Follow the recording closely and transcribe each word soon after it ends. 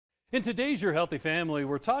In today's Your Healthy Family,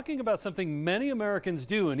 we're talking about something many Americans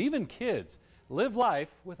do, and even kids, live life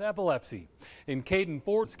with epilepsy. In Caden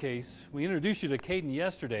Ford's case, we introduced you to Caden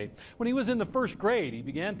yesterday. When he was in the first grade, he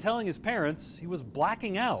began telling his parents he was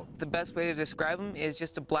blacking out. The best way to describe him is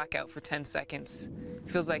just a blackout for 10 seconds. It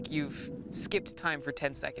feels like you've skipped time for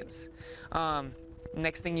 10 seconds.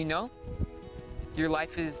 Next thing you know, your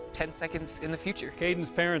life is 10 seconds in the future.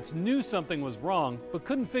 Caden's parents knew something was wrong, but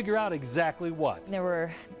couldn't figure out exactly what. There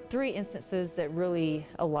were 3 instances that really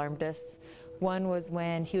alarmed us. One was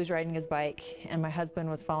when he was riding his bike and my husband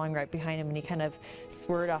was following right behind him, and he kind of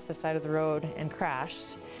swerved off the side of the road and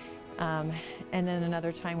crashed. And then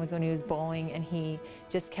another time was when he was bowling and he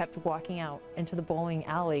just kept walking out into the bowling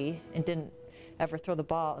alley and didn't ever throw the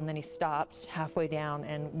ball, and then he stopped halfway down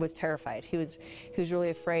and was terrified. He was really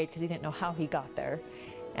afraid because he didn't know how he got there.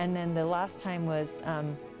 And then the last time was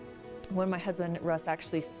when my husband Russ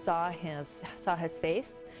actually saw his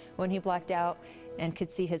face when he blacked out and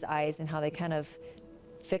could see his eyes and how they kind of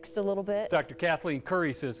fixed a little bit. Dr. Kathleen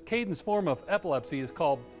Curry says Caden's form of epilepsy is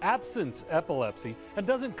called absence epilepsy and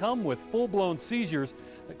doesn't come with full-blown seizures.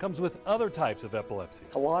 It comes with other types of epilepsy.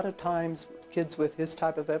 A lot of times kids with his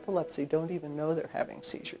type of epilepsy don't even know they're having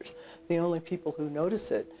seizures. The only people who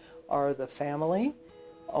notice it are the family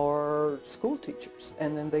or school teachers,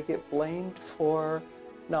 and then they get blamed for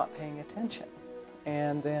not paying attention.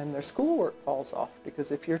 And then their schoolwork falls off,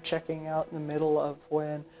 because if you're checking out in the middle of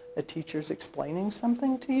when a teacher's explaining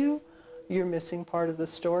something to you, you're missing part of the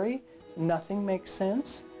story, nothing makes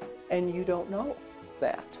sense, and you don't know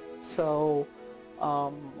that. So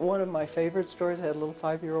one of my favorite stories, I had a little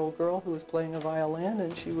 5-year-old girl who was playing a violin,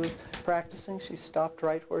 and she was practicing. She stopped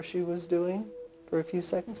right where she was doing for a few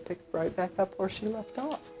seconds, picked right back up where she left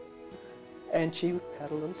off. And she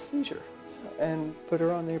had a little seizure, and put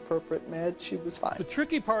her on the appropriate med. She was fine. The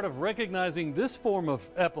tricky part of recognizing this form of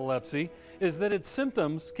epilepsy is that its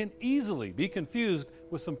symptoms can easily be confused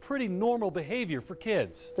with some pretty normal behavior for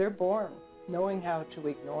kids. They're born knowing how to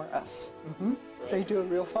ignore us. They do a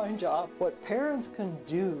real fine job. What parents can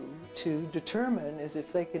do to determine is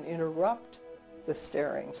if they can interrupt the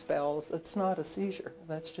staring spells. That's not a seizure.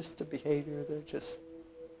 That's just a behavior. They're just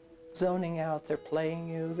zoning out. They're playing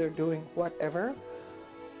you. They're doing whatever.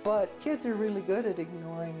 But kids are really good at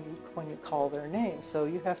ignoring you when you call their name. So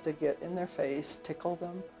you have to get in their face, tickle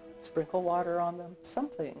them, sprinkle water on them,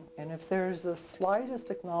 something. And if there's the slightest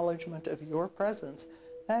acknowledgement of your presence,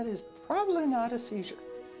 that is probably not a seizure.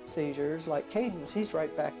 Seizures like Caden's, he's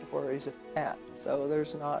right back to where he's at. So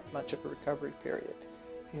there's not much of a recovery period.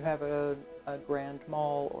 If you have a grand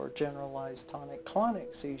mal or generalized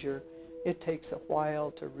tonic-clonic seizure, it takes a while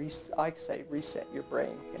to, reset your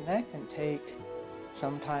brain. And that can take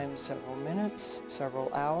sometimes several minutes,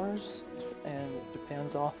 several hours, and it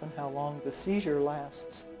depends often how long the seizure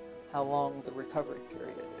lasts, how long the recovery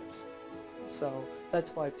period is. So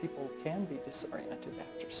that's why people can be disoriented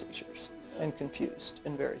after seizures and confused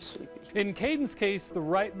and very sleepy. In Caden's case, the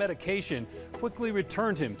right medication quickly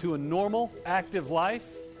returned him to a normal, active life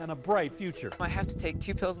and a bright future. I have to take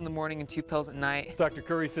 2 pills in the morning and 2 pills at night. Dr.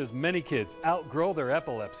 Curry says many kids outgrow their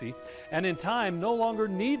epilepsy and in time no longer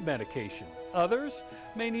need medication. Others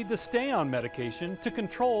may need to stay on medication to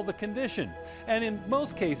control the condition. And in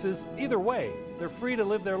most cases, either way, they're free to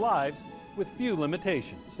live their lives with few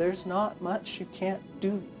limitations. There's not much you can't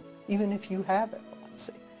do, even if you have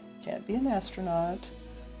epilepsy. Can't be an astronaut,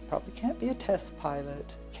 probably can't be a test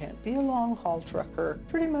pilot, can't be a long-haul trucker,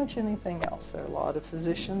 pretty much anything else. There are a lot of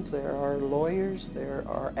physicians, there are lawyers, there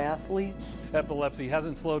are athletes. Epilepsy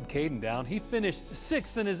hasn't slowed Caden down. He finished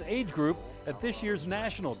 6th in his age group at this year's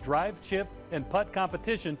National Drive, Chip, and Putt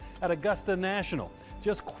competition at Augusta National,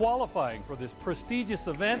 just qualifying for this prestigious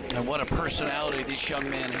event. And what a personality this young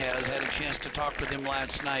man has. Had a chance to talk with him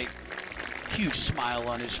last night. Huge smile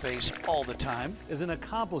on his face all the time. Is an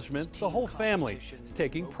accomplishment the whole family is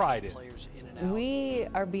taking pride in. We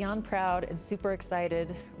are beyond proud and super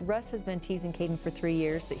excited. Russ has been teasing Caden for 3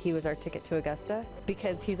 years that he was our ticket to Augusta,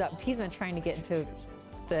 because he's been trying to get into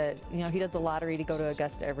he does the lottery to go to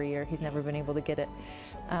Augusta every year. He's never been able to get it.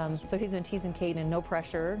 So he's been teasing Caden, no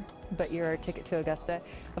pressure, but you're our ticket to Augusta.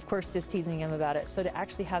 Of course, just teasing him about it. So to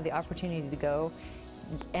actually have the opportunity to go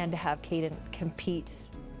and to have Caden compete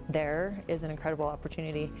there is an incredible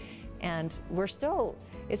opportunity. And it's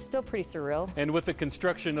still pretty surreal. And with the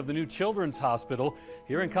construction of the new children's hospital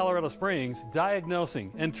here in Colorado Springs,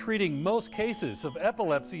 diagnosing and treating most cases of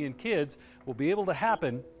epilepsy in kids will be able to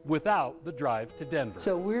happen without the drive to Denver.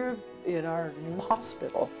 So we're in our new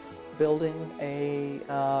hospital building a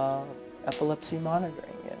epilepsy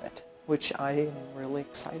monitoring unit, which I am really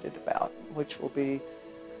excited about, which will be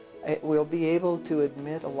We'll be able to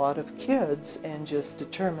admit a lot of kids and just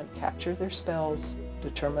capture their spells,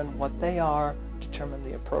 determine what they are, determine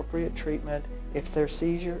the appropriate treatment. If they're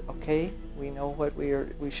seizure, okay, we know what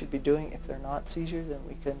we should be doing. If they're not seizure, then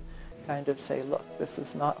we can kind of say, look, this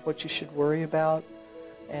is not what you should worry about,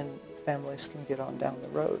 and families can get on down the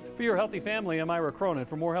road. For Your Healthy Family, I'm Ira Cronin.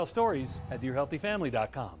 For more health stories, head to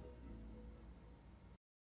yourhealthyfamily.com.